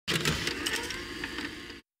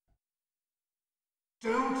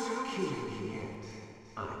Don't kill me yet.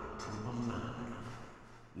 I'm alive.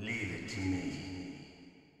 Leave it to me.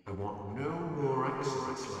 I want no more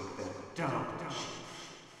accidents like that dark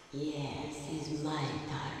chief. Yes, he's my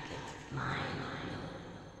target. Mine alone.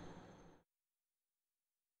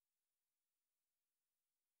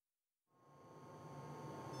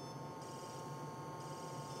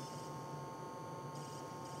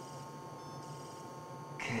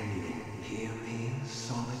 Can you hear me,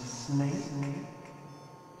 Solid Snake?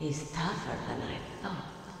 He's tougher than I thought.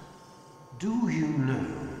 Do you know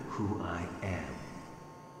who I am?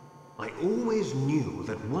 I always knew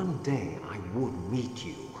that one day I would meet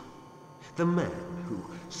you. The man who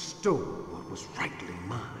stole what was rightly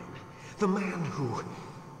mine. The man who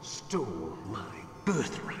stole my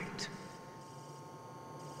birthright.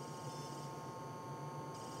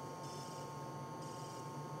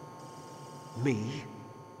 Me?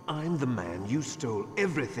 I'm the man you stole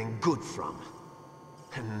everything good from.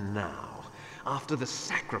 And now, after the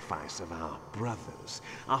sacrifice of our brothers,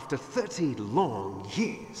 after 30 long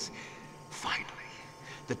years, finally,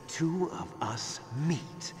 the two of us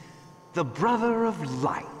meet. The brother of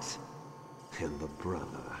light and the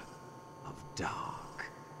brother of dark.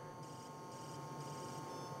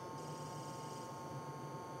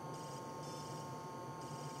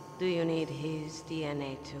 Do you need his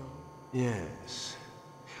DNA too? Yes.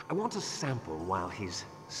 I want a sample while he's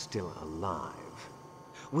still alive.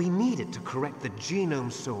 We need it to correct the Genome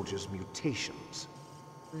Soldier's mutations.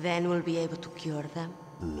 Then we'll be able to cure them?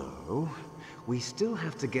 No. We still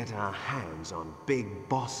have to get our hands on Big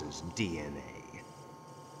Boss's DNA.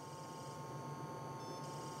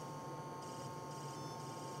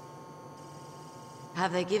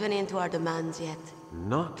 Have they given in to our demands yet?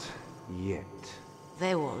 Not yet.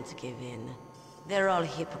 They won't give in. They're all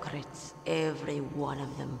hypocrites, every one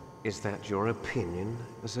of them. Is that your opinion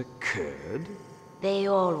as a Kurd? They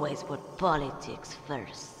always put politics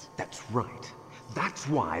first. That's right. That's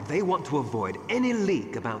why they want to avoid any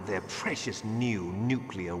leak about their precious new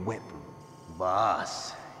nuclear weapon.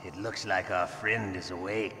 Boss, it looks like our friend is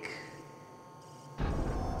awake.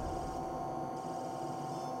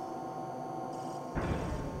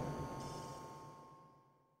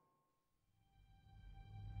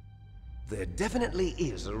 There definitely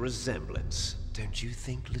is a resemblance, don't you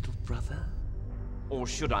think, little brother? Or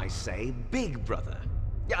should I say, big brother?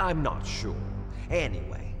 I'm not sure.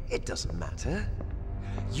 Anyway, it doesn't matter.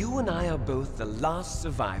 You and I are both the last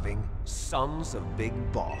surviving sons of Big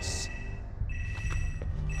Boss.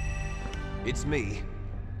 It's me.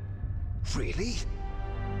 Really?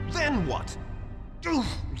 Then what? Oof,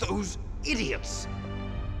 those idiots!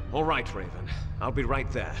 All right, Raven. I'll be right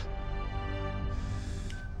there.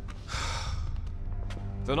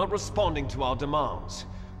 They're not responding to our demands.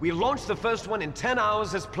 We launched the first one in 10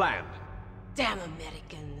 hours as planned. Damn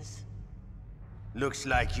Americans. Looks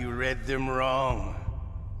like you read them wrong.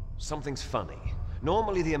 Something's funny.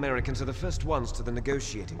 Normally the Americans are the first ones to the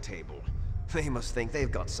negotiating table. They must think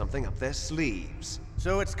they've got something up their sleeves.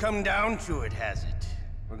 So it's come down to it, has it?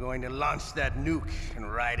 We're going to launch that nuke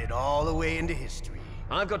and ride it all the way into history.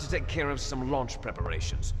 I've got to take care of some launch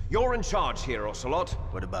preparations. You're in charge here, Ocelot.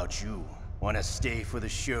 What about you? Want to stay for the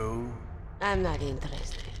show? I'm not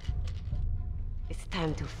interested. It's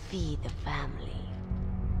time to feed the family.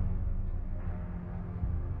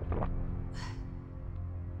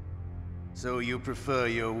 So you prefer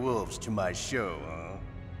your wolves to my show, huh?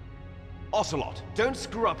 Ocelot, don't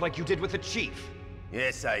screw up like you did with the Chief.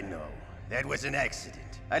 Yes, I know. That was an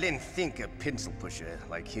accident. I didn't think a pencil pusher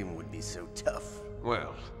like him would be so tough.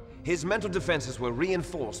 Well, his mental defenses were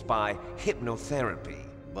reinforced by hypnotherapy.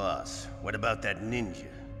 Boss, what about that ninja?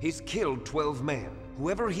 He's killed 12 men.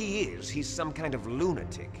 Whoever he is, he's some kind of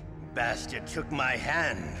lunatic. Bastard took my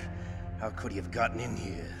hand. How could he have gotten in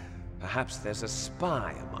here? Perhaps there's a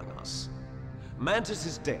spy among us. Mantis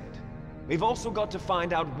is dead. We've also got to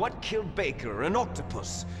find out what killed Baker, an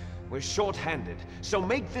octopus. We're short-handed, so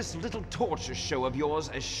make this little torture show of yours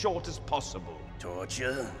as short as possible.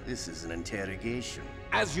 Torture? This is an interrogation.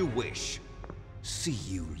 As you wish. See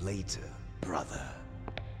you later, brother.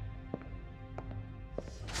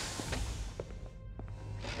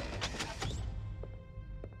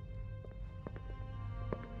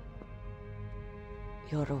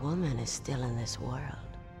 Your woman is still in this world.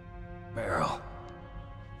 Meryl.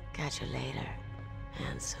 Catch you later,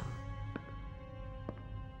 handsome.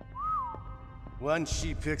 Once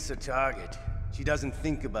she picks a target, she doesn't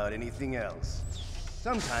think about anything else.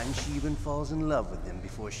 Sometimes she even falls in love with them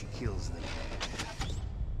before she kills them.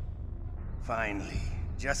 Finally,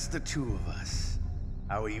 just the two of us.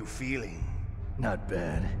 How are you feeling? Not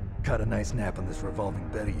bad. Caught a nice nap on this revolving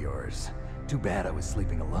bed of yours. Too bad I was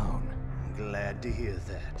sleeping alone. I'm glad to hear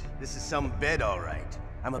that. This is some bed, all right.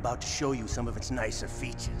 I'm about to show you some of its nicer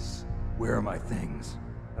features. Where are my things?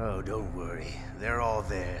 Oh, don't worry. They're all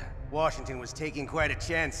there. Washington was taking quite a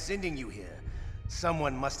chance sending you here.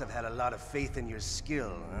 Someone must have had a lot of faith in your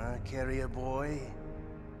skill, huh, carrier boy?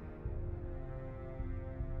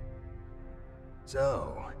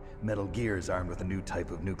 So, Metal Gear's armed with a new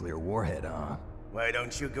type of nuclear warhead, huh? Why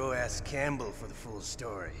don't you go ask Campbell for the full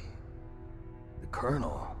story? The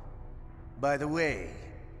Colonel? By the way,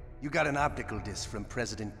 you got an optical disc from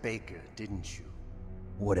President Baker, didn't you?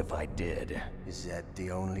 What if I did? Is that the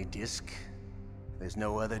only disc? There's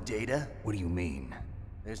no other data? What do you mean?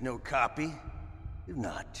 There's no copy? If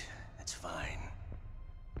not, that's fine.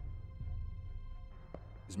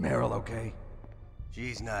 Is Meryl okay?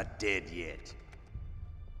 She's not dead yet.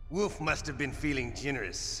 Wolf must have been feeling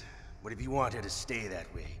generous. But if you want her to stay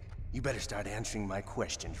that way, you better start answering my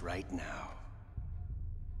questions right now.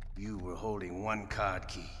 You were holding one card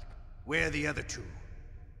key. Where are the other two?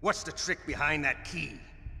 What's the trick behind that key?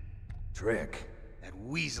 Trick? That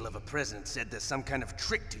weasel of a president said there's some kind of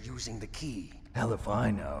trick to using the key. Hell if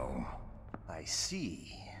I know. I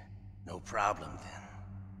see. No problem then.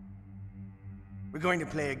 We're going to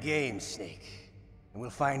play a game, Snake. And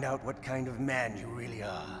we'll find out what kind of man you really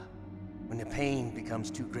are. When the pain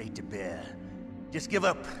becomes too great to bear, just give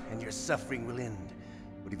up and your suffering will end.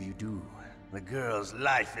 But if you do, the girl's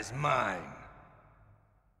life is mine.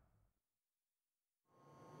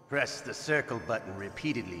 Press the circle button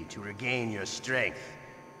repeatedly to regain your strength.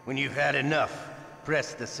 When you've had enough,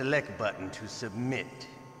 press the select button to submit.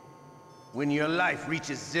 When your life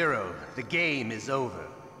reaches 0, the game is over.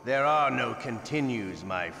 There are no continues,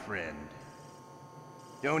 my friend.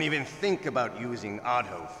 Don't even think about using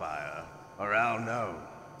auto-fire, or I'll know.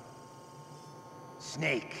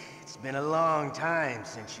 Snake, it's been a long time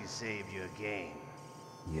since you saved your game.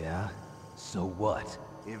 Yeah? So what?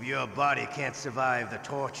 If your body can't survive the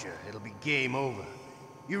torture, it'll be game over.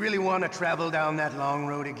 You really want to travel down that long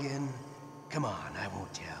road again? Come on, I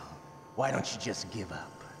won't tell. Why don't you just give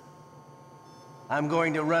up? I'm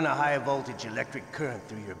going to run a high-voltage electric current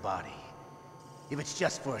through your body. If it's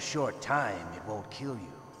just for a short time, it won't kill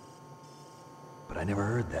you. But I never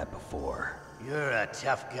heard that before. You're a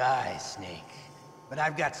tough guy, Snake. But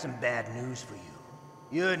I've got some bad news for you.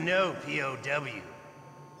 You're no POW.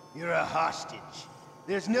 You're a hostage.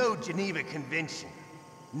 There's no Geneva Convention.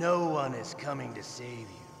 No one is coming to save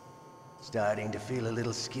you. Starting to feel a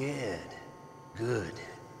little scared. Good.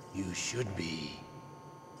 You should be.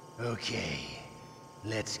 Okay.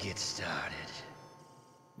 Let's get started.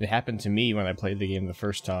 It happened to me when I played the game the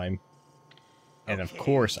first time. And of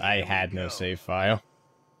course, I had no save file.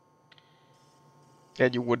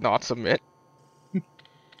 And you would not submit?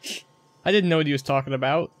 I didn't know what he was talking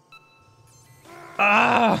about.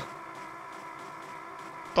 Ah!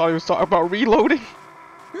 Thought he was talking about reloading?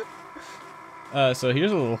 So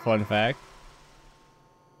here's a little fun fact.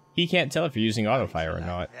 He can't tell if you're using autofire or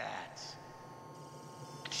not.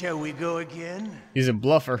 Shall we go again? He's a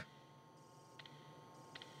bluffer.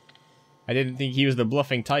 I didn't think he was the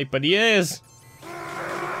bluffing type, but he is!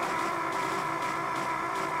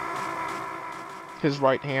 His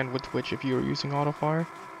right hand would twitch if you were using autofire.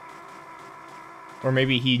 Or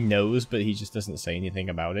maybe he knows, but he just doesn't say anything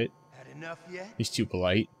about it. Had enough yet? He's too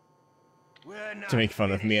polite We're not to make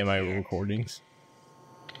fun of me and my finished yet. recordings.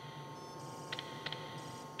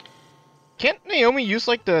 Can't Naomi use,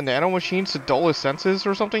 like, the nano machines to dull his senses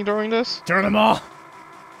or something during this? Turn them off!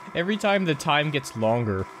 Every time the time gets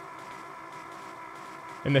longer.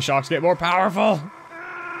 And the shocks get more powerful!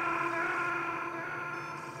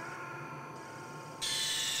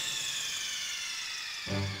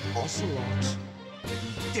 Ocelot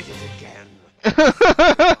did it again.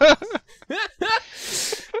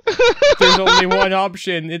 There's only one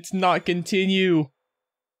option. It's not continue.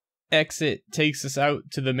 Exit takes us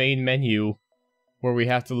out to the main menu, where we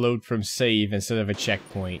have to load from save instead of a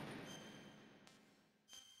checkpoint.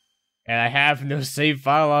 And I have no save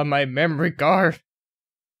file on my memory card.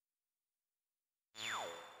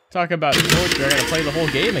 Talk about torture, I gotta play the whole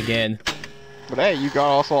game again. But hey, you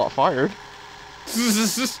got Ocelot fired.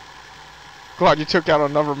 Glad you took out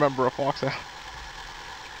another member of Foxhound.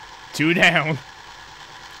 2 down.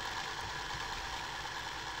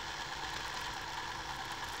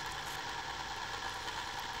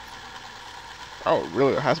 Oh,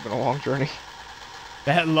 really? It has been a long journey.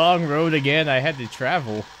 That long road again I had to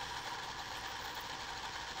travel.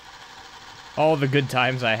 All the good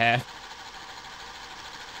times I had.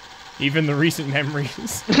 Even the recent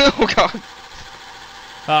memories. Oh god.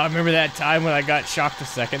 Remember that time when I got shocked the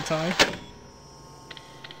second time?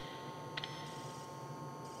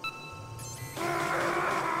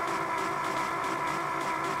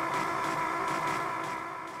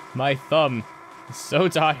 My thumb is so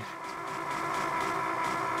tired.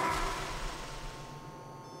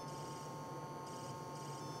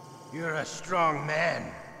 You're a strong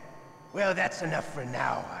man. Well, that's enough for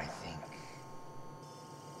now, I think.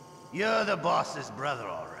 You're the boss's brother,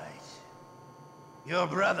 all right. Your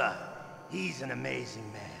brother, he's an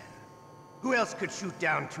amazing man. Who else could shoot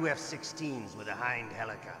down 2 F-16s with a Hind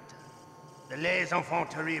helicopter? The Les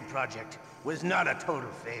Enfants Terribles project was not a total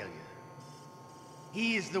failure.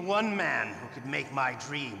 He is the one man who could make my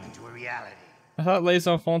dream into a reality. I thought Les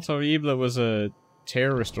Enfants Terribles was a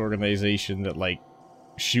terrorist organization that, like,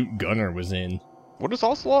 Shoot Gunner was in. What does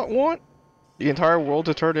Ocelot want? The entire world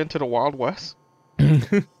to turn into the Wild West?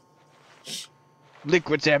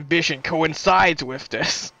 Liquid's ambition coincides with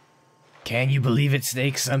this. Can you believe it,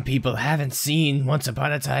 Snake? Some people haven't seen Once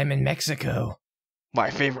Upon a Time in Mexico.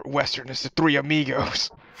 My favorite western is The Three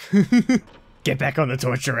Amigos. Get back on the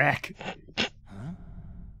torture rack. Huh?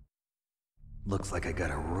 Looks like I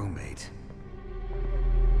got a roommate.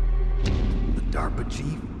 The DARPA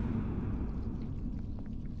chief?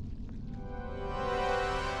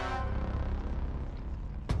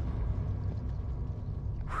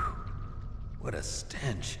 What a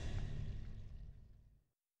stench.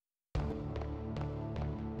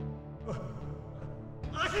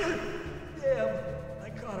 Damn, I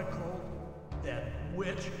caught a cold. That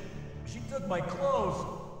witch. She took my clothes.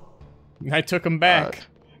 I took him back.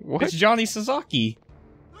 What? It's Johnny Sasaki.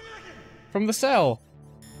 From the cell.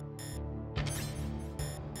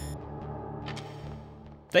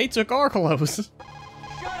 They took our clothes.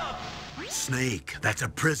 Snake, that's a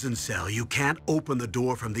prison cell. You can't open the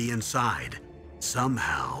door from the inside.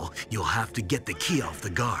 Somehow, you'll have to get the key off the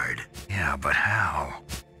guard. Yeah, but how?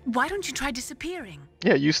 Why don't you try disappearing?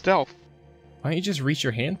 Yeah, use stealth. Why don't you just reach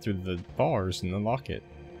your hand through the bars and unlock it?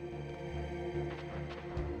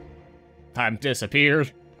 I'm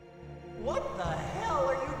disappeared. What the hell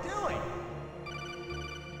are you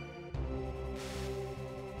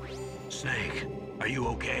doing? Snake, are you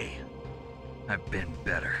okay? I've been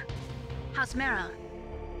better. How's Meryl?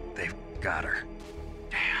 They've got her.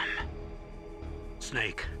 Damn.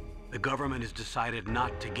 Snake, the government has decided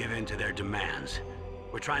not to give in to their demands.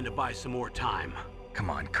 We're trying to buy some more time. Come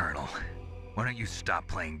on, Colonel. Why don't you stop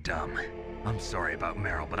playing dumb? I'm sorry about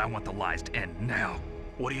Meryl, but I want the lies to end now.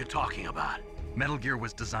 What are you talking about? Metal Gear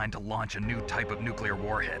was designed to launch a new type of nuclear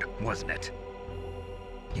warhead, wasn't it?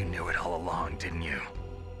 You knew it all along, didn't you?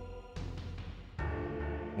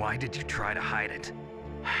 Why did you try to hide it?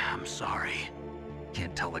 I'm sorry.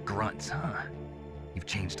 Can't tell the grunts, huh? You've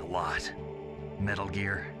changed a lot. Metal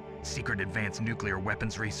Gear, secret advanced nuclear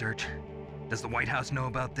weapons research. Does the White House know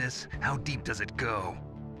about this? How deep does it go?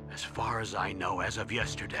 As far as I know, as of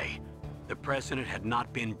yesterday, the president had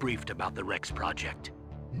not been briefed about the Rex project.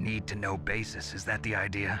 Need to know basis, is that the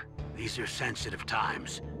idea? These are sensitive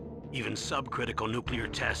times. Even subcritical nuclear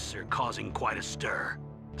tests are causing quite a stir.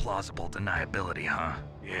 Plausible deniability, huh?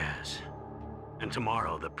 Yes. And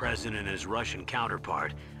tomorrow, the president and his Russian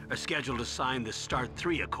counterpart are scheduled to sign the START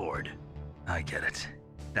 3 Accord. I get it.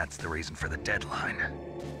 That's the reason for the deadline.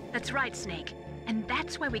 That's right, Snake. And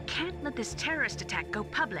that's why we can't let this terrorist attack go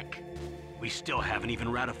public. We still haven't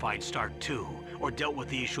even ratified START 2 or dealt with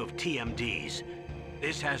the issue of TMDs.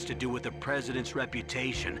 This has to do with the president's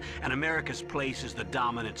reputation and America's place as the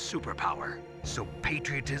dominant superpower. So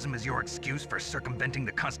patriotism is your excuse for circumventing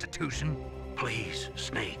the Constitution? Please,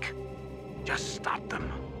 Snake. Just stop them.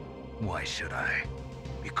 Why should I?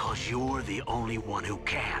 Because you're the only one who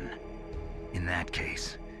can. In that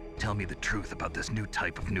case, tell me the truth about this new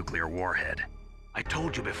type of nuclear warhead. I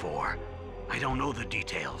told you before. I don't know the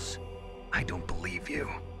details. I don't believe you.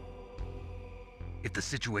 If the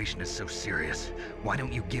situation is so serious, why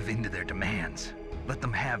don't you give in to their demands? Let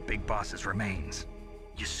them have Big Boss's remains.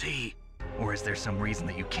 You see... Or is there some reason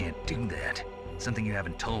that you can't do that? Something you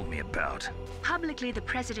haven't told me about. Publicly, the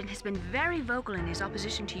president has been very vocal in his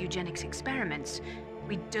opposition to eugenics experiments.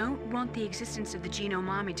 We don't want the existence of the Genome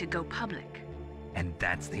Army to go public. And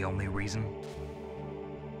that's the only reason?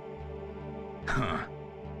 Huh.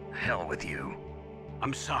 Hell with you.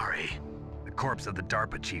 I'm sorry. The corpse of the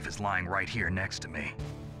DARPA chief is lying right here next to me.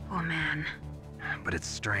 Oh man. But it's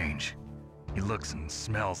strange. He looks and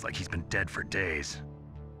smells like he's been dead for days.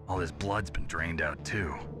 All his blood's been drained out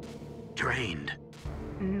too. Drained?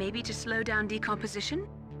 Maybe to slow down decomposition?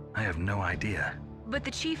 I have no idea. But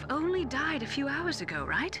the chief only died a few hours ago,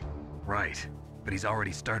 right? Right, but he's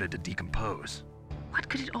already started to decompose. What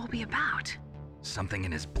could it all be about? Something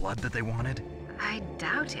in his blood that they wanted? I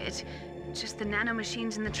doubt it. Just the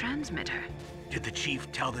nanomachines in the transmitter. Did the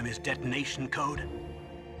chief tell them his detonation code?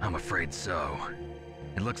 I'm afraid so.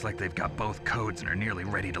 It looks like they've got both codes and are nearly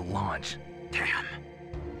ready to launch. Damn.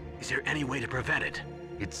 Is there any way to prevent it?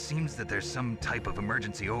 It seems that there's some type of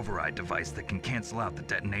emergency override device that can cancel out the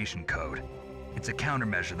detonation code. It's a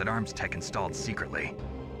countermeasure that Arms Tech installed secretly.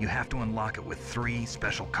 You have to unlock it with 3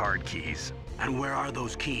 special card keys. And where are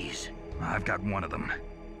those keys? I've got one of them.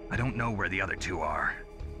 I don't know where the other 2 are.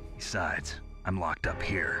 Besides, I'm locked up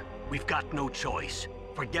here. We've got no choice.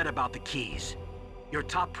 Forget about the keys. Your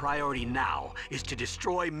top priority now is to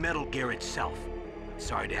destroy Metal Gear itself.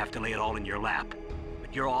 Sorry to have to lay it all in your lap,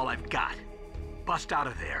 but you're all I've got. Bust out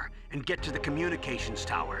of there and get to the communications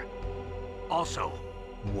tower. Also...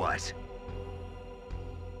 What?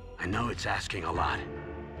 I know it's asking a lot.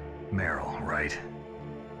 Meryl, right?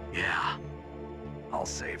 Yeah. I'll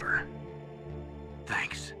save her.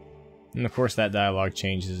 Thanks. And of course that dialogue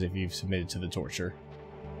changes if you've submitted to the torture.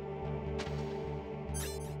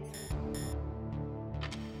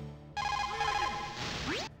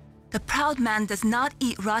 The proud man does not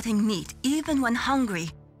eat rotting meat even when hungry,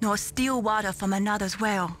 nor steal water from another's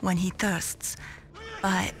well when he thirsts.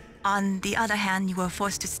 But on the other hand, you were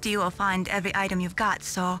forced to steal or find every item you've got,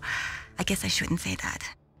 so I guess I shouldn't say that.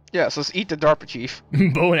 Yes, let's eat the DARPA chief.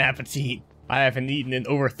 Bon appetit. I haven't eaten in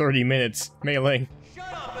over 30 minutes. Mei Ling.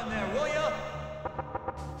 Shut up in there, will ya?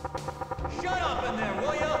 Shut up in there,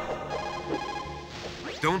 will ya?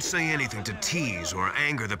 Don't say anything to tease or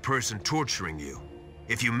anger the person torturing you.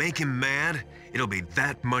 If you make him mad, it'll be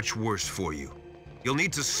that much worse for you. You'll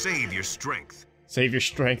need to save your strength. Save your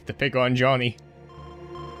strength to pick on Johnny.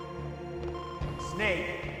 Snake,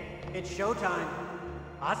 it's showtime.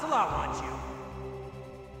 Ocelot wants you.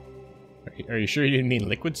 Are you sure you didn't mean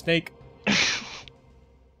Liquid Snake?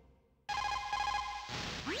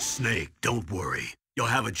 Snake, don't worry. You'll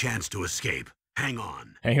have a chance to escape. Hang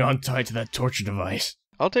on. Hang on tight to that torture device.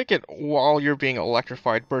 I'll take it while you're being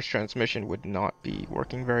electrified, burst transmission would not be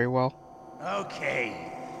working very well.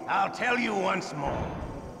 Okay, I'll tell you once more.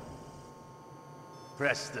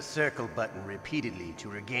 Press the circle button repeatedly to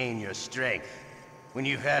regain your strength. When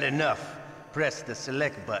you've had enough, press the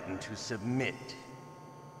select button to submit.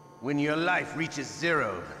 When your life reaches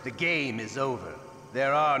 0, the game is over.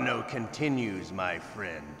 There are no continues, my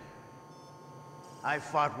friend. I've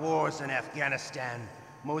fought wars in Afghanistan,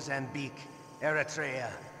 Mozambique,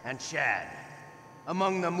 Eritrea, and Chad.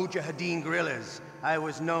 Among the Mujahideen guerrillas, I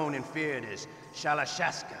was known and feared as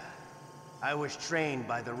Shalashaska. I was trained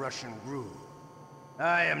by the Russian GRU.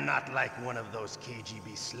 I am not like one of those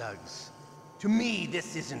KGB slugs. To me,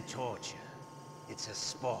 this isn't torture. It's a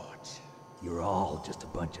sport. You're all just a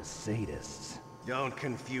bunch of sadists. Don't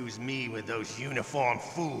confuse me with those uniformed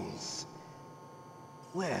fools.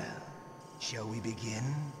 Well, shall we begin?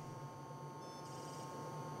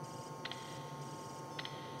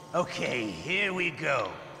 Okay, here we go.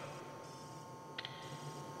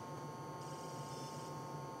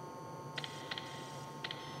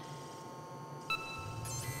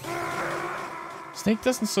 Snake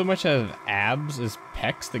doesn't so much have abs as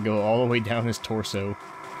pecs that go all the way down his torso.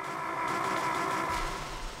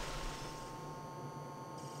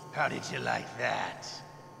 How did you like that?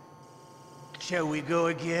 Shall we go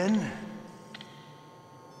again?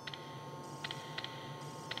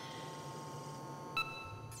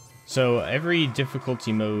 So every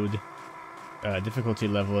difficulty mode, difficulty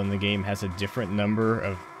level in the game has a different number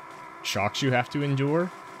of shocks you have to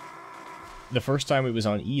endure. The first time it was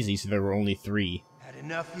on easy, so there were only 3. Had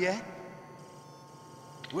enough yet?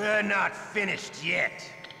 We're not finished yet.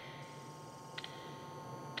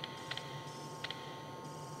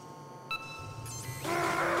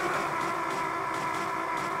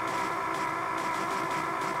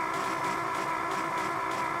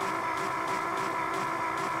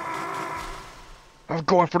 I'm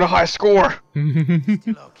going for the high score!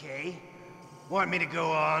 Still okay? Want me to go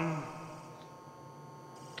on?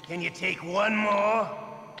 Can you take one more?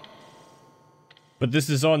 But this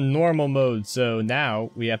is on normal mode, so now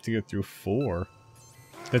we have to go through 4.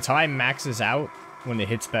 The time maxes out when it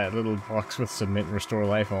hits that little box with submit and restore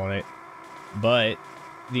life on it. But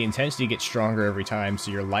the intensity gets stronger every time,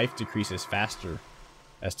 so your life decreases faster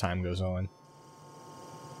as time goes on.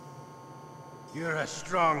 You're a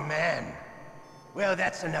strong man. Well,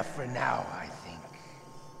 that's enough for now, I think.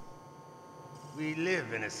 We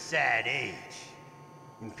live in a sad age.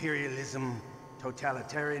 Imperialism,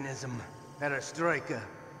 totalitarianism, perestroika.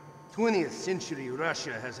 20th century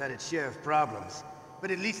Russia has had its share of problems,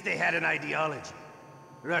 but at least they had an ideology.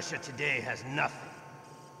 Russia today has nothing.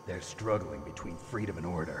 They're struggling between freedom and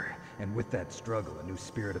order, and with that struggle, a new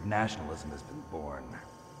spirit of nationalism has been born.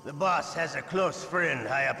 The boss has a close friend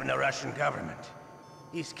high up in the Russian government.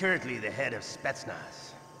 He's currently the head of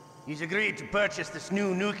Spetsnaz. He's agreed to purchase this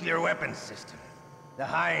new nuclear weapons system. The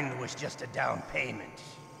Hind was just a down payment.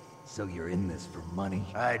 So you're in this for money?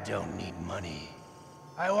 I don't need money.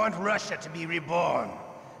 I want Russia to be reborn,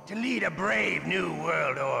 to lead a brave new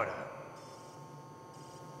world order.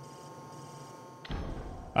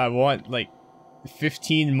 I want, like,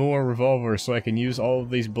 15 more revolvers so I can use all of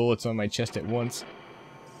these bullets on my chest at once.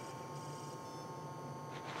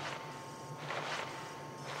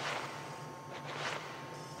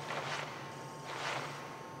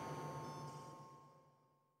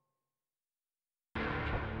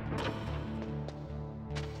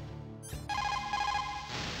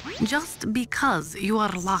 Just because you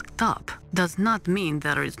are locked up does not mean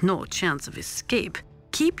there is no chance of escape.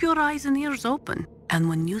 Keep your eyes and ears open, and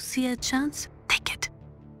when you see a chance, take it.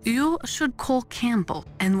 You should call Campbell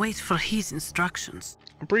and wait for his instructions.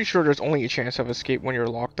 I'm pretty sure there's only a chance of escape when you're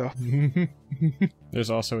locked up.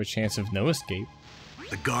 There's also a chance of no escape.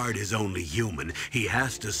 The guard is only human. He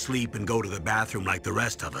has to sleep and go to the bathroom like the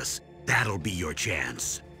rest of us. That'll be your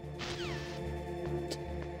chance.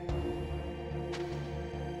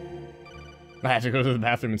 I have to go to the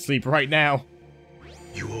bathroom and sleep right now.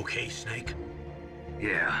 You okay, Snake?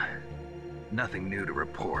 Yeah. Nothing new to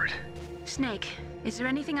report. Snake, is there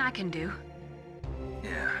anything I can do?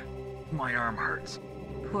 Yeah. My arm hurts.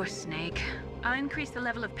 Poor Snake. I'll increase the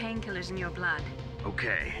level of painkillers in your blood.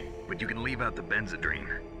 Okay, but you can leave out the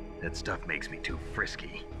Benzedrine. That stuff makes me too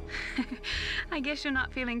frisky. I guess you're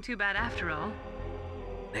not feeling too bad after all.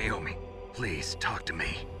 Naomi, please talk to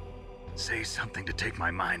me. Say something to take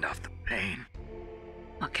my mind off the pain.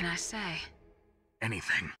 What can I say?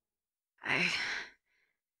 Anything.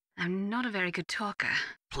 I'm not a very good talker.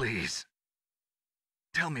 Please.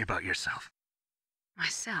 Tell me about yourself.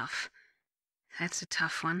 Myself? That's a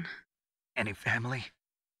tough one. Any family?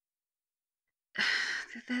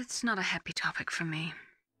 That's not a happy topic for me.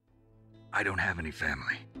 I don't have any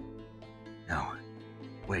family. No.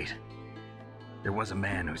 Wait. There was a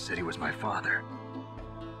man who said he was my father.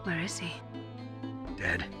 Where is he?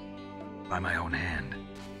 Dead. By my own hand.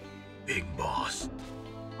 Big Boss.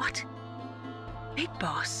 What? Big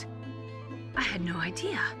Boss? I had no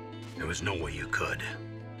idea. There was no way you could.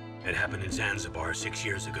 It happened in Zanzibar 6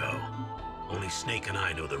 years ago. Only Snake and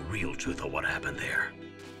I know the real truth of what happened there.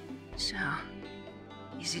 So,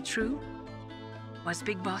 is it true? Was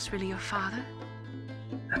Big Boss really your father?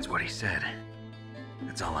 That's what he said.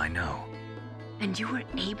 That's all I know. And you were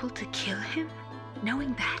able to kill him,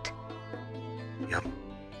 knowing that? Yep.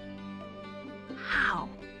 How?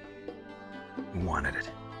 He wanted it.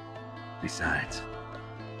 Besides,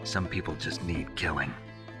 some people just need killing.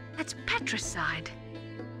 That's patricide.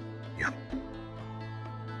 Yep.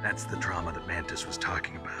 That's the trauma that Mantis was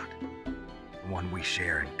talking about. The one we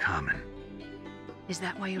share in common. Is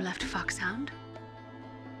that why you left Foxhound?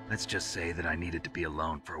 Let's just say that I needed to be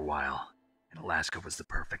alone for a while, and Alaska was the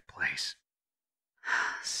perfect place.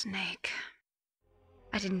 Snake.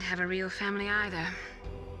 I didn't have a real family either.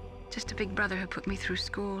 Just a big brother who put me through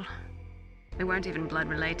school. We weren't even blood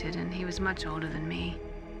related, and he was much older than me.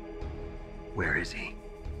 Where is he?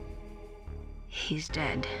 He's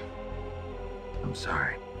dead. I'm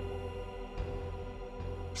sorry.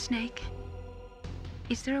 Snake,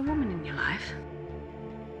 is there a woman in your life?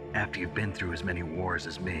 After you've been through as many wars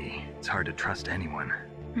as me, it's hard to trust anyone.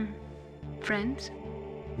 Friends?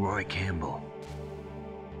 Roy Campbell.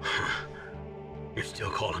 You're still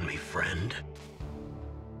calling me friend?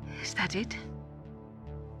 Is that it?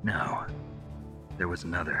 No. There was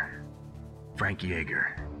another. Frank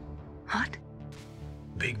Yeager. What?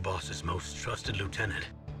 Big Boss's most trusted lieutenant,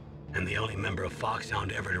 and the only member of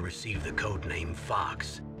Foxhound ever to receive the code name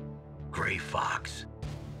Fox. Gray Fox.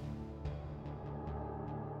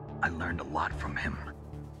 I learned a lot from him.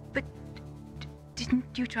 But didn't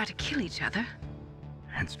you try to kill each other?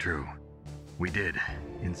 It's true. We did,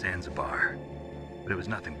 in Zanzibar. But it was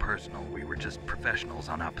nothing personal. We were just professionals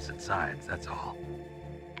on opposite sides, that's all.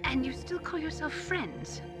 And you still call yourself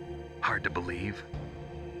friends? Hard to believe.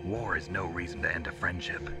 War is no reason to end a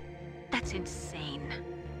friendship. That's insane.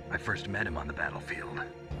 I first met him on the battlefield.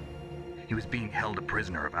 He was being held a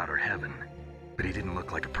prisoner of outer heaven, but he didn't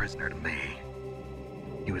look like a prisoner to me.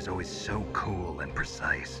 He was always so cool and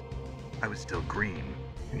precise. I was still green,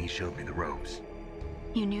 and he showed me the ropes.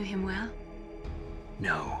 You knew him well?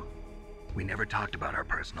 No. We never talked about our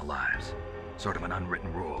personal lives. Sort of an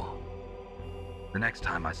unwritten rule. The next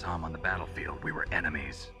time I saw him on the battlefield, we were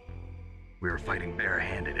enemies. We were fighting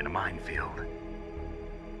barehanded in a minefield.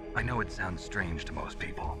 I know it sounds strange to most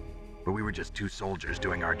people, but we were just two soldiers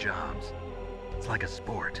doing our jobs. It's like a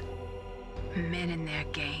sport. Men and their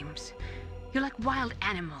games. You're like wild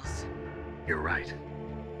animals. You're right.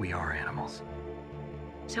 We are animals.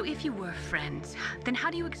 So if you were friends, then how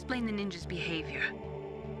do you explain the ninja's behavior?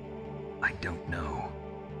 I don't know.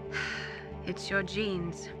 It's your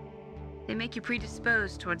genes. They make you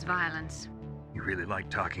predisposed towards violence. You really like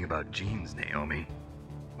talking about genes, Naomi.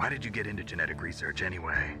 Why did you get into genetic research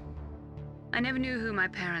anyway? I never knew who my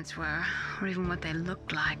parents were, or even what they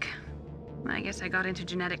looked like. I guess I got into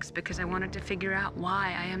genetics because I wanted to figure out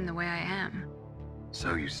why I am the way I am.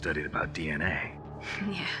 So you studied about DNA?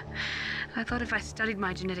 Yeah. I thought if I studied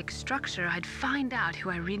my genetic structure, I'd find out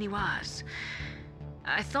who I really was.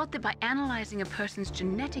 I thought that by analyzing a person's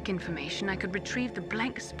genetic information, I could retrieve the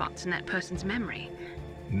blank spots in that person's memory.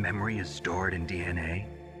 Memory is stored in DNA?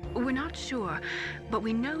 We're not sure, but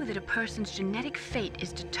we know that a person's genetic fate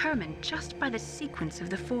is determined just by the sequence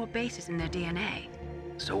of the 4 bases in their DNA.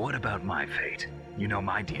 So what about my fate? You know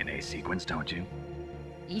my DNA sequence, don't you?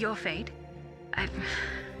 Your fate?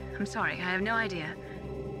 I'm sorry, I have no idea.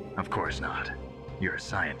 Of course not. You're a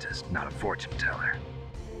scientist, not a fortune teller.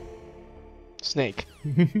 Snake,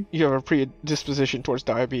 you have a predisposition towards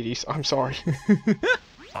diabetes. I'm sorry.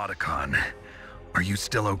 Otacon, are you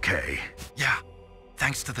still okay? Yeah.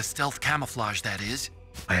 Thanks to the stealth camouflage, that is.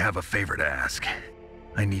 I have a favor to ask.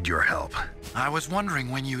 I need your help. I was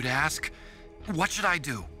wondering when you'd ask. What should I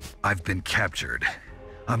do? I've been captured.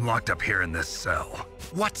 I'm locked up here in this cell.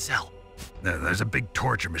 What cell? There's a big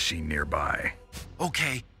torture machine nearby.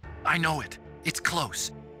 Okay, I know it. It's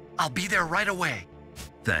close. I'll be there right away.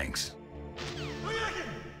 Thanks.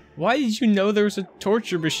 Why did you know there was a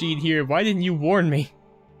torture machine here? Why didn't you warn me?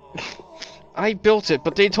 I built it,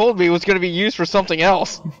 but they told me it was going to be used for something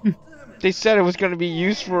else. They said it was going to be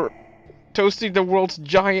used for toasting the world's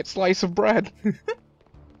giant slice of bread.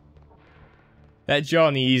 That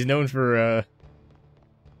Johnny, he's known for,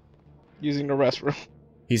 using the restroom.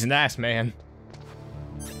 He's an ass man.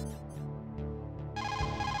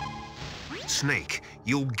 Snake,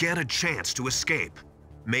 you'll get a chance to escape.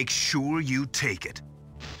 Make sure you take it.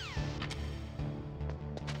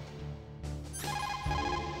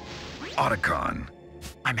 Otacon.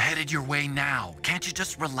 I'm headed your way now. Can't you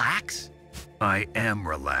just relax? I am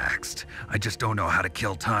relaxed. I just don't know how to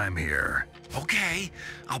kill time here. Okay,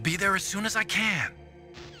 I'll be there as soon as I can.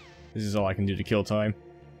 This is all I can do to kill time.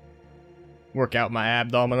 Work out my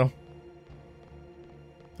abdominal.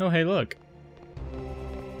 Oh, hey, look.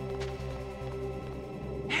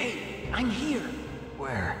 Hey, I'm here.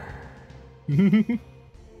 Where?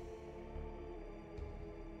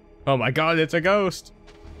 Oh my god, it's a ghost!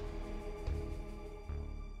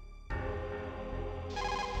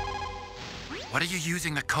 What are you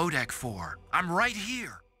using the codec for? I'm right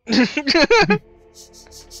here. I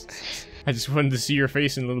just wanted to see your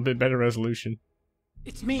face in a little bit better resolution.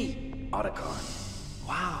 It's me. Otacon.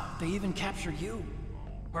 Wow, they even captured you.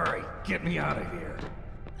 Hurry, get me out of here.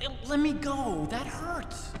 Let me go. That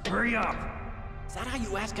hurts. Hurry up. Is that how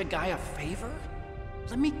you ask a guy a favor?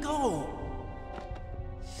 Let me go.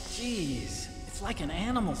 Jeez, it's like an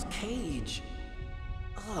animal's cage.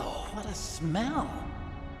 Oh, what a smell.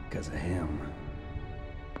 Because of him.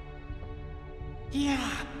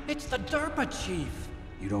 Yeah, it's the Derpa Chief.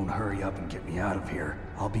 You don't hurry up and get me out of here,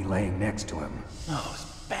 I'll be laying next to him. Those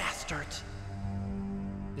bastards.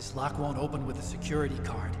 This lock won't open with a security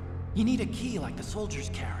card. You need a key like the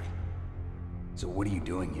soldiers carry. So what are you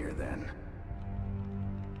doing here then?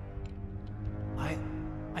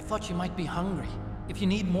 I thought you might be hungry. If you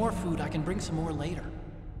need more food, I can bring some more later.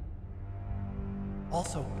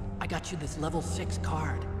 Also, I got you this level 6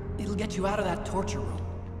 card. It'll get you out of that torture room.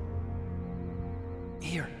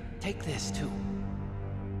 Here, take this too.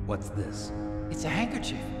 What's this? It's a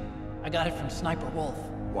handkerchief. I got it from Sniper Wolf.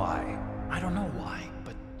 Why? I don't know why,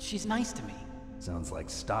 but she's nice to me. Sounds like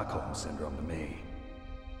Stockholm Syndrome to me.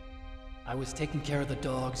 I was taking care of the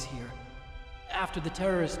dogs here. After the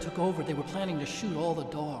terrorists took over, they were planning to shoot all the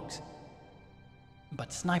dogs.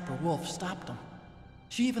 But Sniper Wolf stopped them.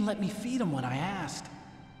 She even let me feed them when I asked.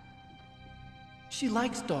 She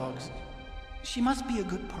likes dogs. She must be a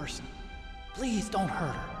good person. Please don't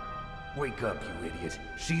hurt her. Wake up, you idiot.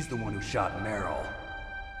 She's the one who shot Meryl.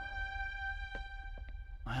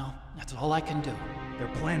 Well, that's all I can do. They're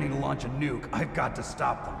planning to launch a nuke. I've got to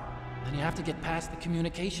stop them. Then you have to get past the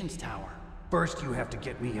communications tower. First, you have to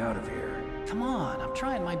get me out of here. Come on, I'm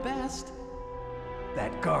trying my best.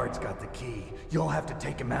 That guard's got the key. You'll have to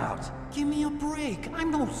take him out. Give me a break.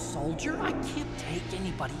 I'm no soldier. I can't take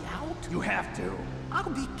anybody out. You have to. I'll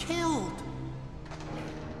be killed.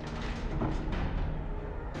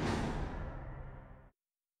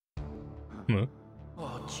 Huh?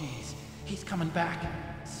 Oh, jeez. He's coming back.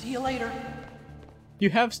 See you later. You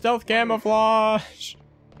have stealth camouflage!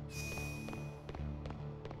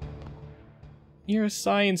 You're a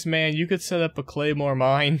science man. You could set up a Claymore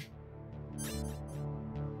mine.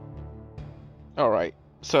 Alright,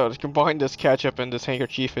 so to combine this ketchup and this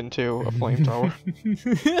handkerchief into a flamethrower.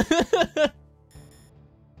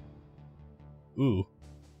 Ooh.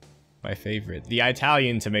 My favorite. The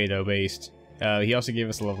Italian tomato based. He also gave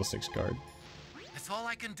us a level 6 card. That's all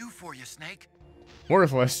I can do for you, Snake.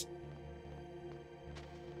 Worthless.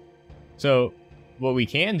 So, what we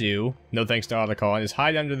can do, no thanks to Otacon, is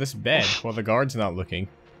hide under this bed while the guard's not looking.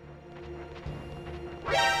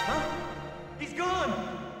 Huh? He's gone!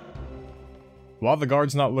 While the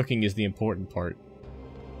guard's not looking is the important part.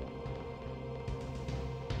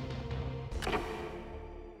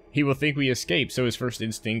 He will think we escaped, so his first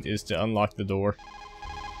instinct is to unlock the door.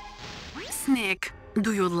 Snake,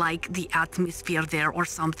 do you like the atmosphere there or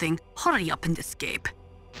something? Hurry up and escape.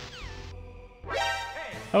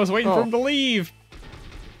 I was waiting for him to leave!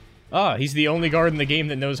 Ah, he's the only guard in the game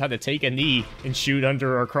that knows how to take a knee and shoot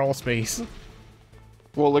under our crawl space.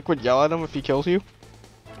 Will Liquid yell at him if he kills you?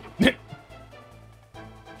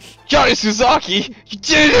 Johnny Suzaki! You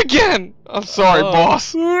did it again! I'm sorry,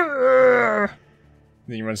 boss. Then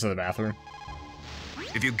he runs to the bathroom.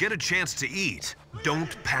 If you get a chance to eat,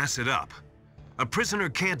 don't pass it up. A prisoner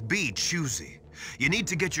can't be choosy. You need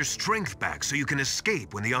to get your strength back so you can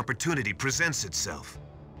escape when the opportunity presents itself.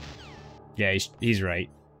 Yeah, he's right.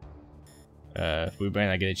 We might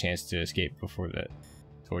not get a chance to escape before the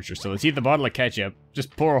torture. So let's eat the bottle of ketchup.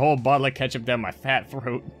 Just pour a whole bottle of ketchup down my fat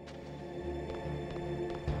throat.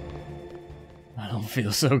 I don't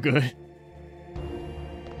feel so good.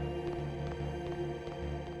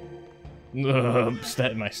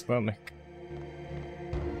 Upset in my stomach.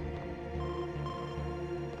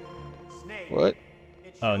 What?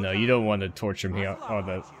 Oh no, you don't want to torture me on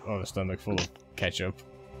the stomach full of ketchup.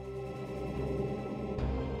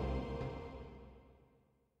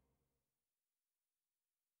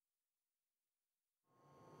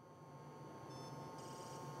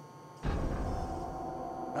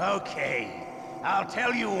 Okay, I'll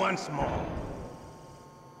tell you once more.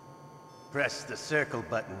 Press the circle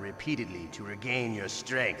button repeatedly to regain your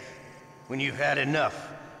strength. When you've had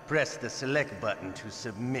enough, press the select button to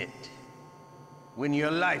submit. When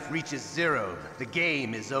your life reaches 0, the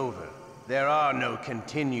game is over. There are no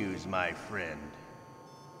continues, my friend.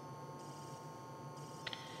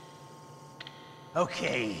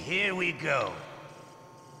 Okay, here we go.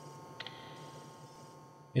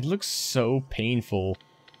 It looks so painful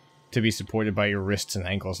to be supported by your wrists and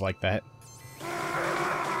ankles like that.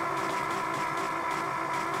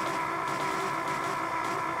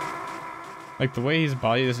 Like, the way his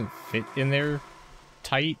body doesn't fit in there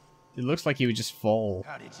tight, it looks like he would just fall.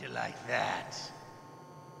 How did you like that?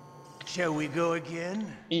 Shall we go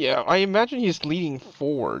again? Yeah, I imagine he's leaning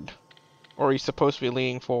forward. Or he's supposed to be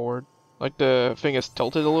leaning forward. Like the thing is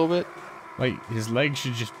tilted a little bit. Like, his legs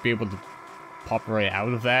should just be able to pop right out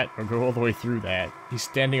of that or go all the way through that. He's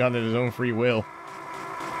standing on his own free will.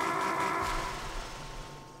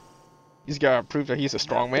 He's gotta prove that he's a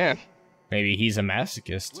strong man. Maybe he's a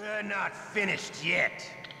masochist. We're not finished yet.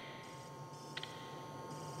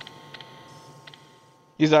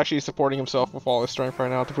 He's actually supporting himself with all his strength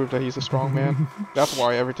right now to prove that he's a strong man. That's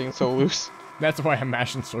why everything's so loose. That's why I'm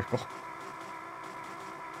mashing circle.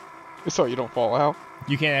 So you don't fall out.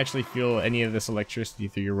 You can't actually feel any of this electricity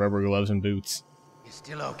through your rubber gloves and boots. You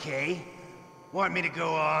still okay? Want me to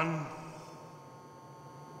go on?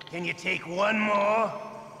 Can you take one more?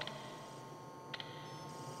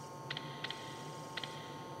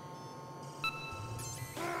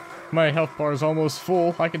 My health bar is almost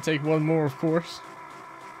full. I can take one more, of course.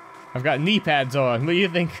 I've got knee pads on. What do you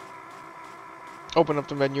think? Open up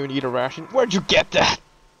the menu and eat a ration. Where'd you get that?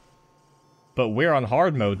 But we're on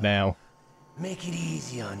hard mode now. Make it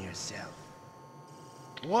easy on yourself.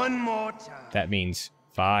 One more time. That means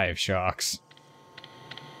 5 shocks.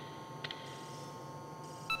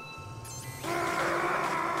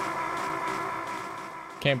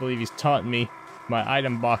 Can't believe he's taunting me. My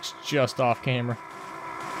item box just off camera.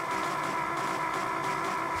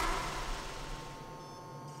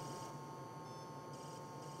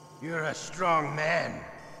 You're a strong man.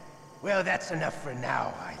 Well, that's enough for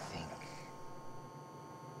now, I think.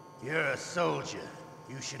 You're a soldier.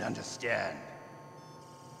 You should understand.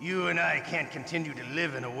 You and I can't continue to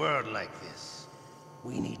live in a world like this.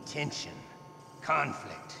 We need tension,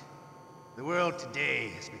 conflict. The world today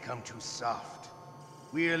has become too soft.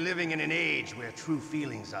 We are living in an age where true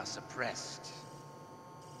feelings are suppressed.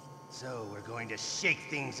 So we're going to shake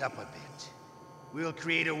things up a bit. We'll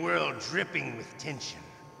create a world dripping with tension.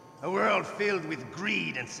 A world filled with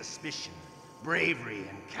greed and suspicion, bravery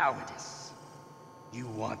and cowardice. You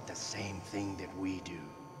want the same thing that we do.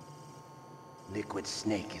 Liquid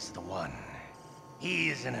Snake is the one. He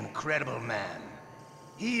is an incredible man.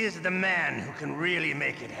 He is the man who can really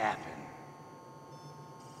make it happen.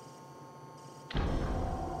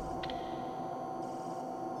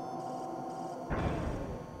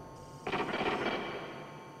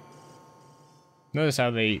 Notice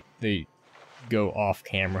how they go off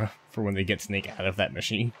camera for when they get Snake out of that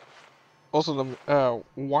machine. Also,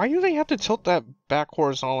 why do they have to tilt that back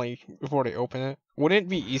horizontally before they open it? Wouldn't it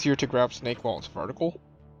be easier to grab Snake while it's vertical?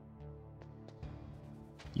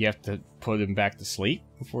 You have to put him back to sleep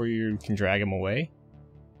before you can drag him away?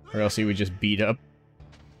 Or else he would just beat up.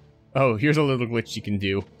 Oh, here's a little glitch you can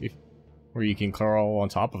do, where you can crawl on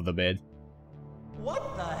top of the bed.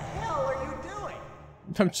 What the hell are you doing?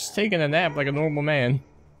 I'm just taking a nap like a normal man.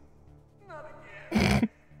 Not again.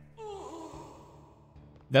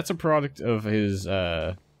 That's a product of his,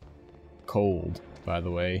 cold, by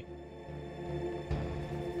the way.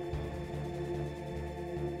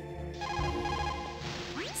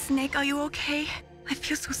 Snake, are you okay? I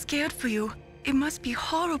feel so scared for you. It must be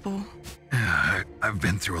horrible. I've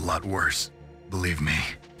been through a lot worse, believe me.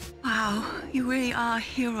 Wow, you really are a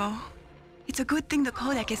hero. It's a good thing the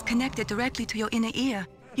codec is connected directly to your inner ear.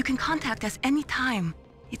 You can contact us anytime.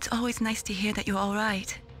 It's always nice to hear that you're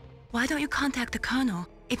alright. Why don't you contact the Colonel?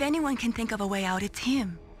 If anyone can think of a way out, it's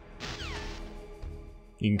him.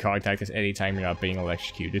 You can contact us anytime you're not being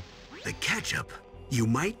electrocuted. The ketchup? You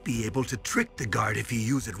might be able to trick the guard if you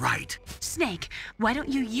use it right. Snake, why don't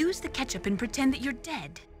you use the ketchup and pretend that you're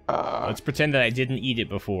dead? Let's pretend that I didn't eat it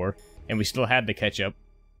before, and we still had the ketchup.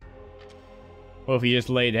 Well, if you just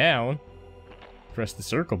lay down, press the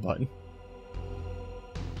circle button.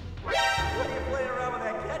 What are you playing around with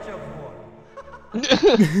that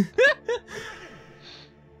ketchup for?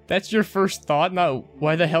 That's your first thought? Not,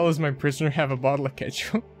 why the hell does my prisoner have a bottle of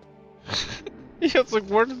ketchup? Yeah, it's like,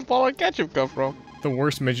 where did the bottle of ketchup come from? The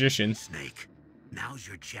worst magician. Snake, now's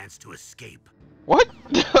your chance to escape. What?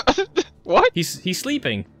 What? He's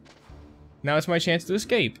sleeping. Now it's my chance to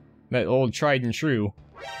escape. That old tried and true.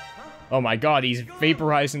 Oh my god, he's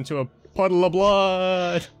vaporized into a puddle of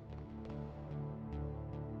blood!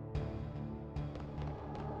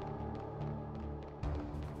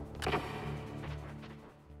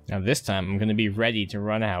 Now this time I'm gonna be ready to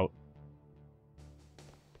run out.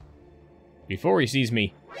 Before he sees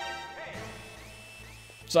me.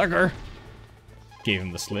 Sucker! Gave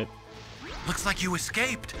him the slip. Looks like you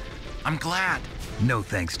escaped. I'm glad. No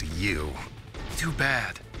thanks to you. Too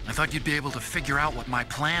bad. I thought you'd be able to figure out what my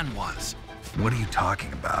plan was. What are you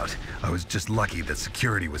talking about? I was just lucky that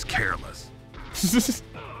security was careless.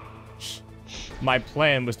 My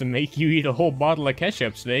plan was to make you eat a whole bottle of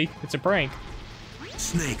ketchup, Snake. It's a prank.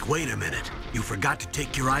 Snake, wait a minute. You forgot to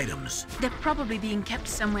take your items. They're probably being kept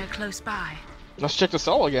somewhere close by. Let's check the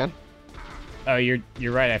cell again. Oh, you're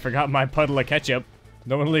right. I forgot my puddle of ketchup.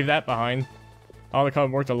 Don't want to leave that behind.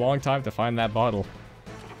 Otacon worked a long time to find that bottle.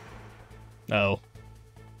 Oh.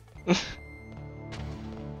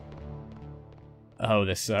 Oh,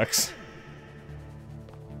 this sucks.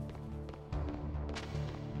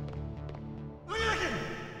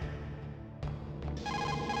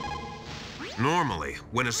 Normally,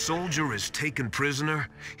 when a soldier is taken prisoner,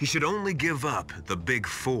 he should only give up the big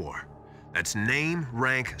four. That's name,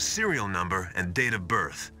 rank, serial number, and date of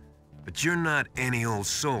birth. But you're not any old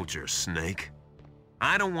soldier, Snake.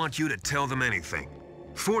 I don't want you to tell them anything.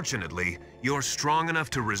 Fortunately, you're strong enough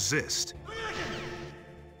to resist.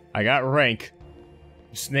 I got rank.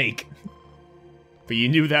 Snake. But you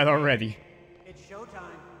knew that already. It's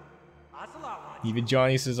showtime. Ocelot watch. Even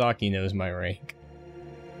Johnny Sasaki knows my rank.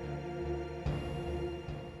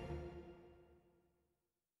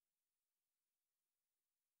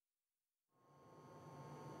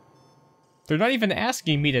 They're not even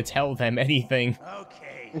asking me to tell them anything.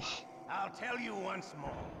 Okay, I'll tell you once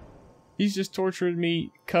more. He's just tortured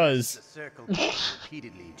me, cuz. The circle keys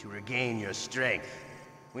repeatedly to regain your strength.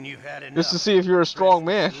 When you've had enough, Just to see if you're a strong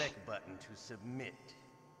man. select button to submit.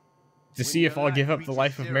 To see if I'll give up the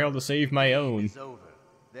life of Meryl to save my own.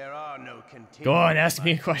 There are no Go on, ask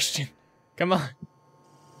me a question. Come on.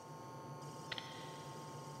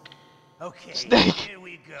 Okay, Snake. here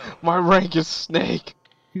we go. My rank is Snake.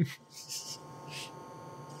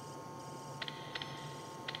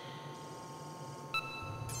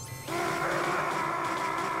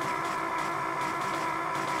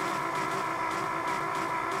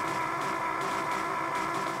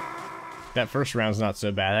 That first round's not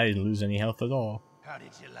so bad. I didn't lose any health at all. How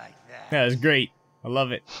did you like that? That was great. I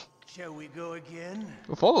love it. Shall we go again?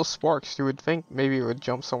 With all those sparks, you would think maybe it would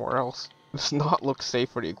jump somewhere else. It does not look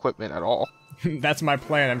safe for the equipment at all. That's my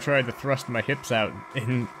plan. I'm trying to thrust my hips out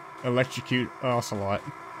and electrocute Ocelot.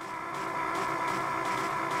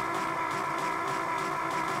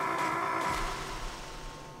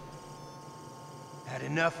 Had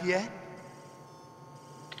enough yet?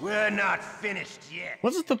 We're not finished yet.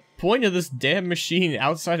 What's the point of this damn machine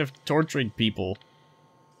outside of torturing people?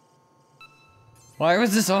 Why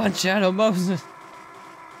was this on Shadow Moses?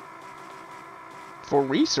 For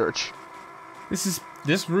research.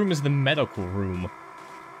 This room is the medical room.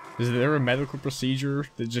 Is there a medical procedure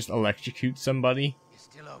that just electrocutes somebody? You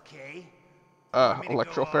still okay?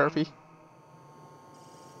 Electrotherapy.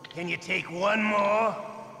 Can you take one more?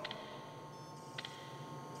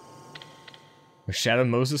 Was Shadow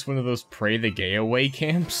Moses one of those pray the gay away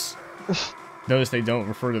camps? Notice they don't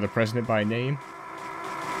refer to the president by name.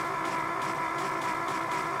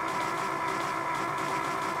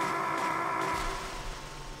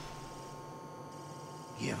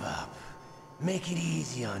 Give up. Make it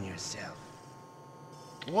easy on yourself.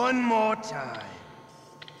 One more time.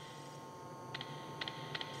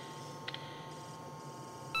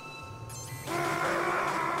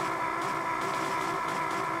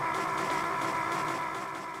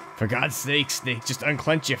 For God's sake, Snake, just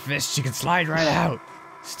unclench your fist. You can slide right out.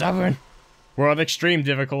 Stubborn. We're on extreme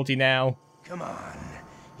difficulty now. Come on.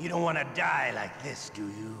 You don't want to die like this, do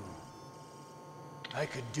you? I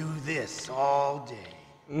could do this all day.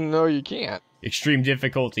 No, you can't. Extreme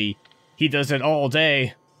difficulty. He does it all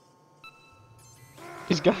day.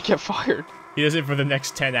 He's gonna get fired. He does it for the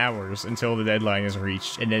next 10 hours until the deadline is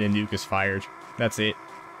reached, and then a nuke is fired. That's it.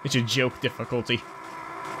 It's a joke difficulty.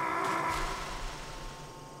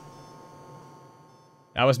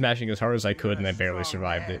 I was mashing as hard as I could, and I barely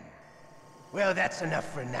survived it. Well, that's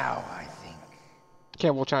enough for now, I think.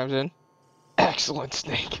 Campbell chimes in. Excellent,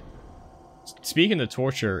 Snake. Speaking of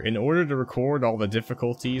torture, in order to record all the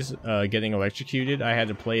difficulties getting electrocuted, I had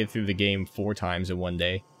to play it through the game 4 times in one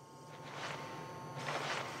day.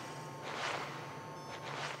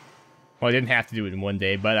 Well, I didn't have to do it in one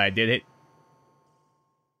day, but I did it.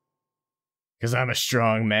 Because I'm a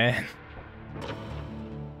strong man.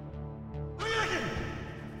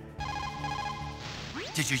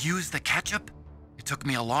 Did you use the ketchup? It took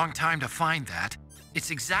me a long time to find that.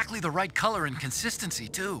 It's exactly the right color and consistency,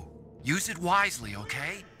 too. Use it wisely,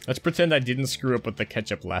 okay? Let's pretend I didn't screw up with the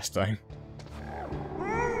ketchup last time.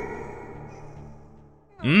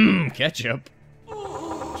 Mmm, ketchup.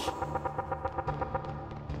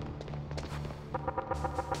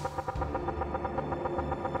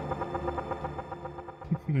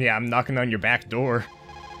 Yeah, I'm knocking on your back door.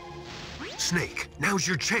 Snake, now's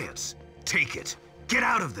your chance. Take it. Get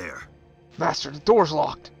out of there. Master, the door's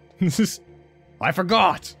locked. I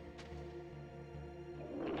forgot.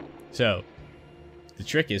 So, the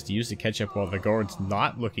trick is to use the ketchup while the guard's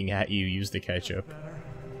not looking at you. Use the ketchup.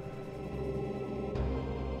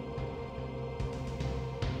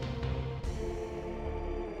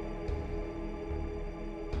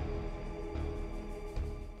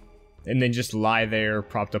 And then just lie there,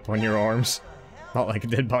 propped up on your arms. Not like a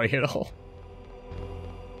dead body at all.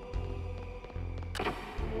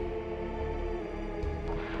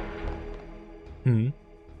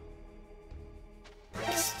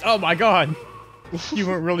 Oh my god! You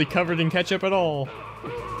weren't really covered in ketchup at all.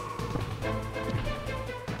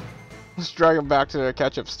 Let's drag him back to the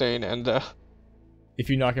ketchup stain and, If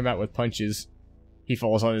you knock him out with punches, he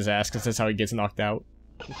falls on his ass because that's how he gets knocked out.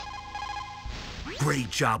 Great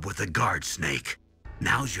job with the guard, Snake.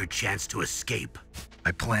 Now's your chance to escape.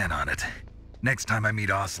 I plan on it. Next time I meet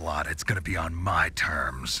Ocelot, it's gonna be on my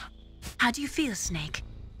terms. How do you feel, Snake?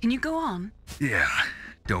 Can you go on? Yeah,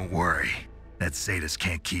 don't worry. That sadist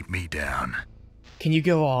can't keep me down. Can you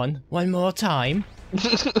go on one more time?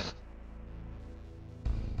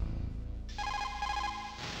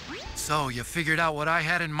 So, you figured out what I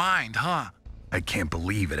had in mind, huh? I can't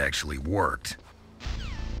believe it actually worked.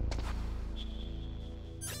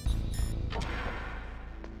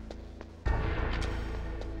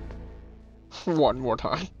 One more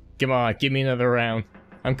time. Come on, give me another round.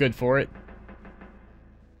 I'm good for it.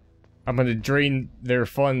 I'm gonna drain their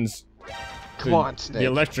funds. Come on, Snake. The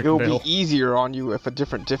electric It'll bill. be easier on you if a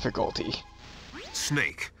different difficulty.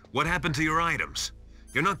 Snake, what happened to your items?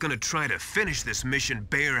 You're not gonna try to finish this mission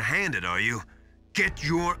bare-handed, are you? Get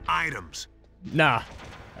your items. Nah.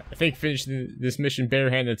 I think finishing this mission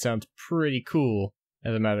barehanded sounds pretty cool,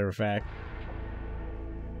 as a matter of fact.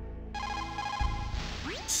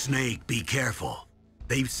 Snake, be careful.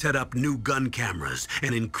 They've set up new gun cameras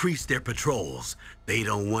and increased their patrols. They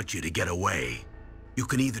don't want you to get away. You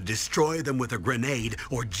can either destroy them with a grenade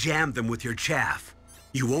or jam them with your chaff.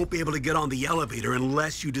 You won't be able to get on the elevator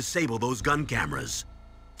unless you disable those gun cameras.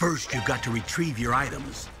 First, you've got to retrieve your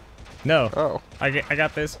items. No. Oh. I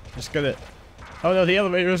got this. Just gonna... Oh no, the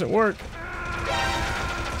elevator doesn't work.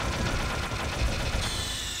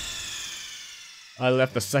 I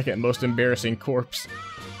left the second most embarrassing corpse.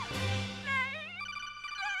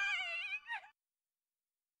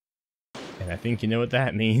 And I think you know what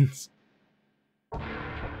that means.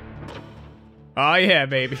 Oh yeah,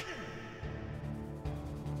 baby.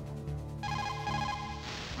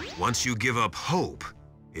 Once you give up hope,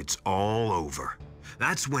 it's all over.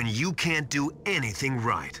 That's when you can't do anything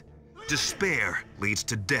right. Despair leads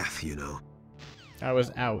to death, you know. I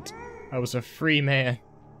was out. I was a free man.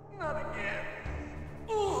 Not again.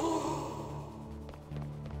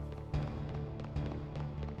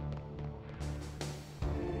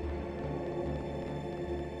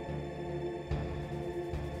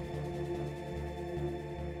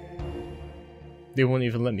 They won't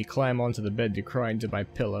even let me climb onto the bed to cry into my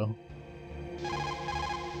pillow.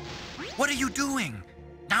 What are you doing?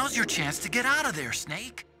 Now's your chance to get out of there,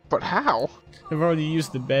 Snake. But how? I've already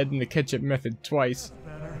used the bed and the ketchup method twice.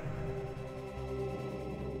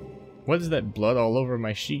 What is that blood all over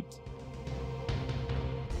my sheet?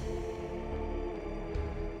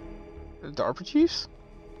 Darpa Chiefs?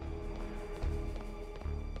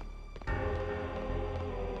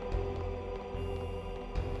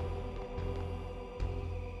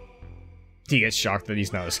 He gets shocked that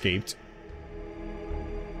he's not escaped.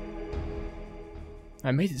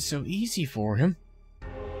 I made it so easy for him.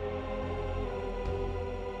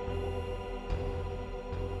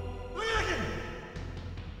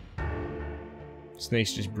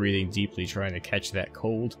 Snake's just breathing deeply, trying to catch that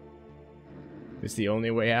cold. It's the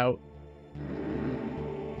only way out.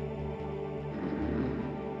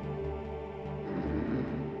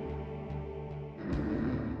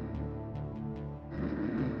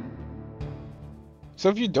 So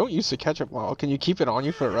if you don't use the ketchup bottle, can you keep it on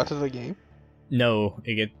you for the rest of the game? No,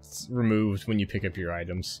 it gets removed when you pick up your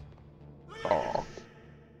items. Oh.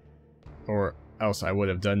 Or else I would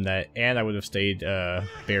have done that, and I would have stayed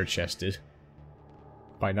bare-chested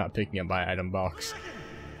by not picking up my item box.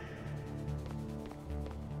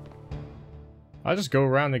 I'll just go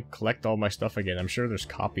around and collect all my stuff again. I'm sure there's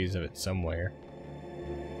copies of it somewhere.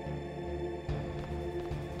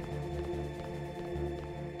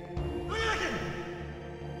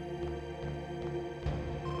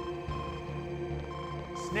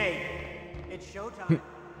 Snake, it's showtime.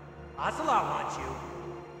 Ocelot wants you.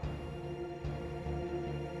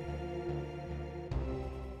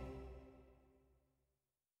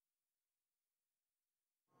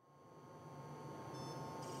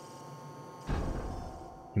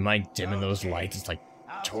 You mind dimming those lights? It's like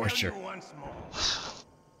torture.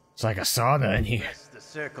 It's like a sauna in here. Press the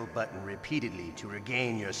circle button repeatedly to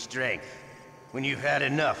regain your strength. When you've had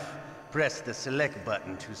enough, press the select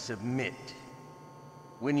button to submit.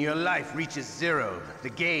 When your life reaches 0, the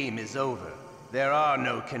game is over. There are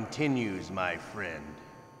no continues, my friend.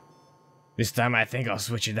 This time I think I'll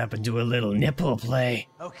switch it up and do a little nipple play.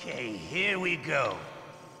 Okay, here we go.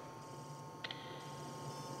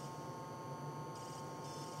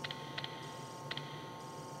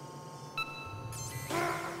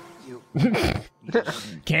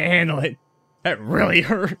 Can't handle it. That really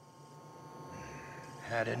hurt.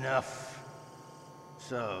 Had enough.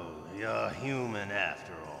 So, you're human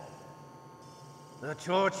after all. The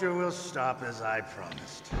torture will stop as I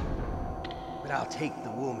promised. But I'll take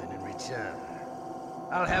the woman in return.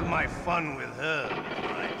 I'll have my fun with her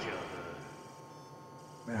before I kill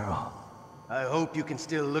her. Meryl. I hope you can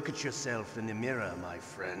still look at yourself in the mirror, my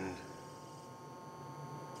friend.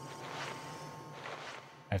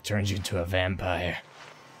 I've turned you into a vampire.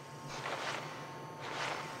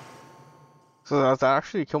 So does that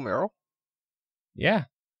actually kill Meryl? Yeah.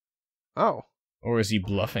 Oh. Or is he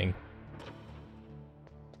bluffing?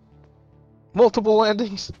 Multiple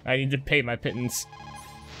endings. I need to pay my pittance.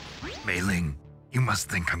 Mei Ling, you must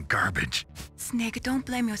think I'm garbage. Snake, don't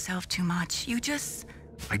blame yourself too much.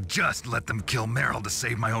 I just let them kill Meryl to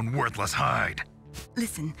save my own worthless hide.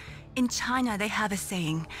 Listen, in China they have a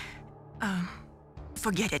saying.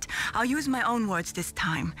 Forget it. I'll use my own words this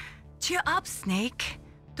time. Cheer up, Snake.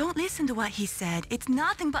 Don't listen to what he said. It's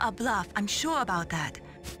nothing but a bluff. I'm sure about that.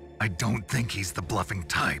 I don't think he's the bluffing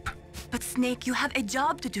type. But Snake, you have a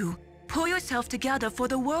job to do. Pull yourself together for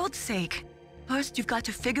the world's sake. First, you've got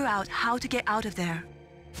to figure out how to get out of there.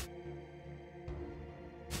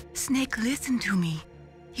 Snake, listen to me.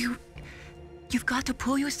 You've got to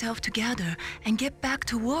pull yourself together and get back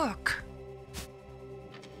to work.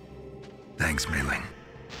 Thanks, Mei Ling.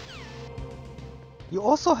 You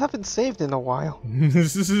also haven't saved in a while.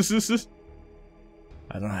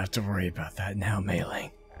 I don't have to worry about that now,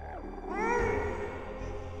 Mei-Ling.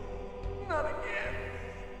 Not again.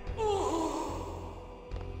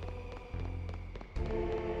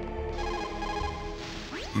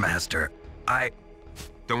 Master,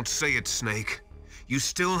 Don't say it, Snake. You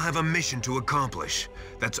still have a mission to accomplish.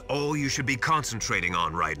 That's all you should be concentrating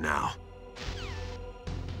on right now.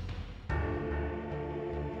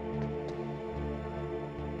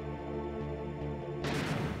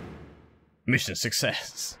 Mission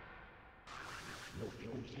success.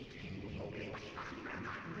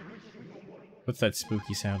 What's that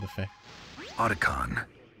spooky sound effect? Otacon,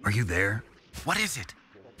 are you there? What is it?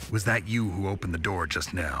 Was that you who opened the door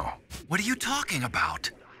just now? What are you talking about?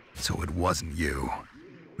 So it wasn't you.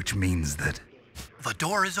 Which means that... The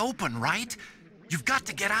door is open, right? You've got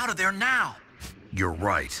to get out of there now. You're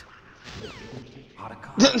right.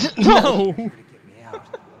 No!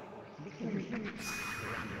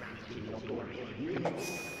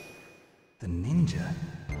 The ninja.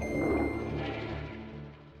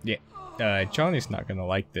 Yeah, Johnny's not gonna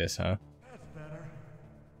like this, huh?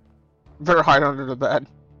 Better hide under the bed.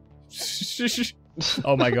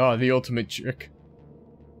 Oh my god, the ultimate trick.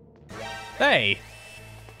 Hey!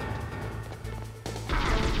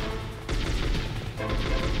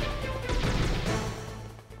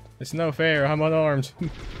 It's no fair, I'm unarmed.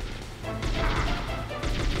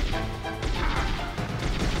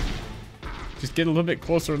 Just get a little bit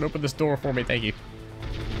closer and open this door for me, thank you.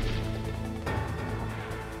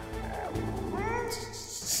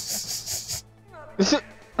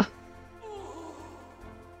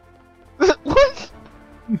 What?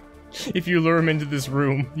 If you lure him into this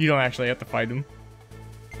room, you don't actually have to fight him.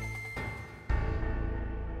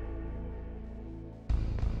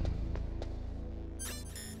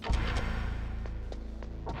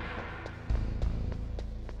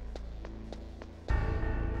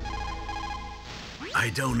 I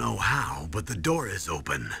don't know how, but the door is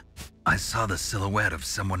open. I saw the silhouette of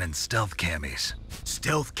someone in stealth camis.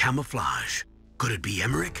 Stealth camouflage. Could it be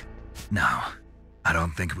Emmerich? No, I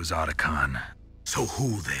don't think it was Otacon. So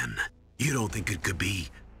who then? You don't think it could be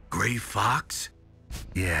Gray Fox?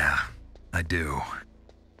 Yeah, I do.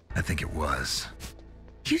 I think it was.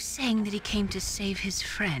 You saying that he came to save his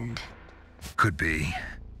friend? Could be.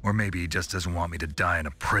 Or maybe he just doesn't want me to die in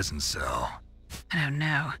a prison cell. I don't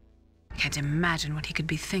know. I can't imagine what he could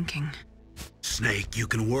be thinking. Snake, you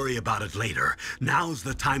can worry about it later. Now's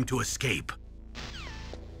the time to escape.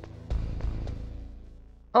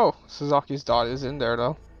 Oh, Suzuki's dot is in there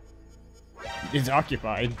though. It's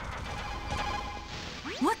occupied.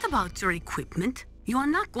 What about your equipment? You are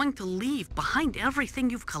not going to leave behind everything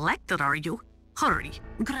you've collected, are you? Hurry,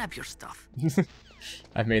 grab your stuff.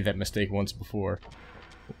 I've made that mistake once before.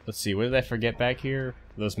 Let's see, what did I forget back here?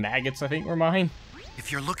 Those maggots, I think, were mine?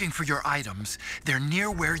 If you're looking for your items, they're near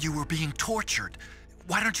where you were being tortured.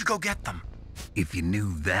 Why don't you go get them? If you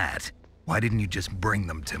knew that, why didn't you just bring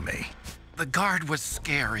them to me? The guard was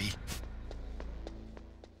scary.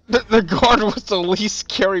 The guard was the least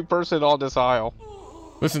scary person on this aisle.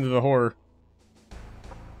 Listen to the horror.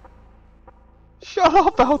 Shut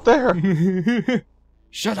up out there!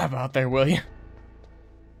 Shut up out there, will you?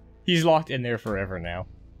 He's locked in there forever now.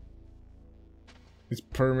 It's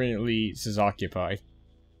permanently occupied.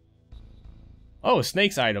 Oh,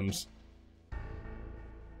 Snake's items.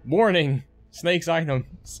 Warning! Snake's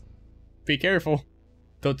items. Be careful.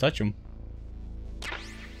 Don't touch them.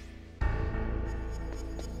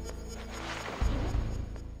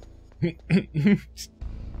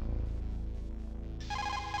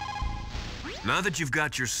 Now that you've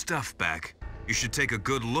got your stuff back, you should take a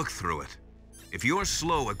good look through it. If you're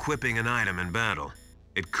slow equipping an item in battle,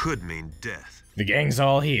 it could mean death. The gang's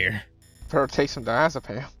all here. Better take some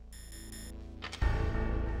diazepam.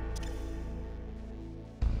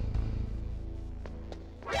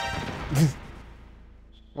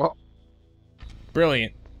 Well,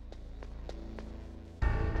 brilliant.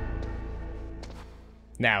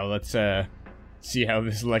 Now let's see how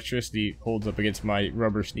this electricity holds up against my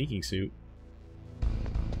rubber sneaking suit.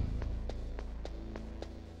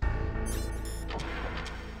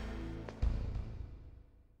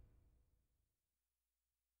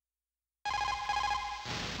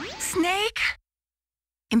 Snake?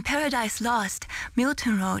 In Paradise Lost,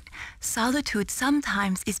 Milton wrote, "Solitude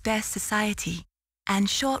sometimes is best society, and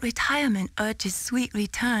short retirement urges sweet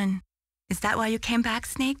return." Is that why you came back,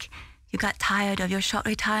 Snake? You got tired of your short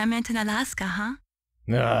retirement in Alaska, huh?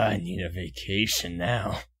 I need a vacation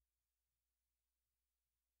now.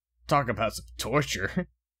 Talk about some torture.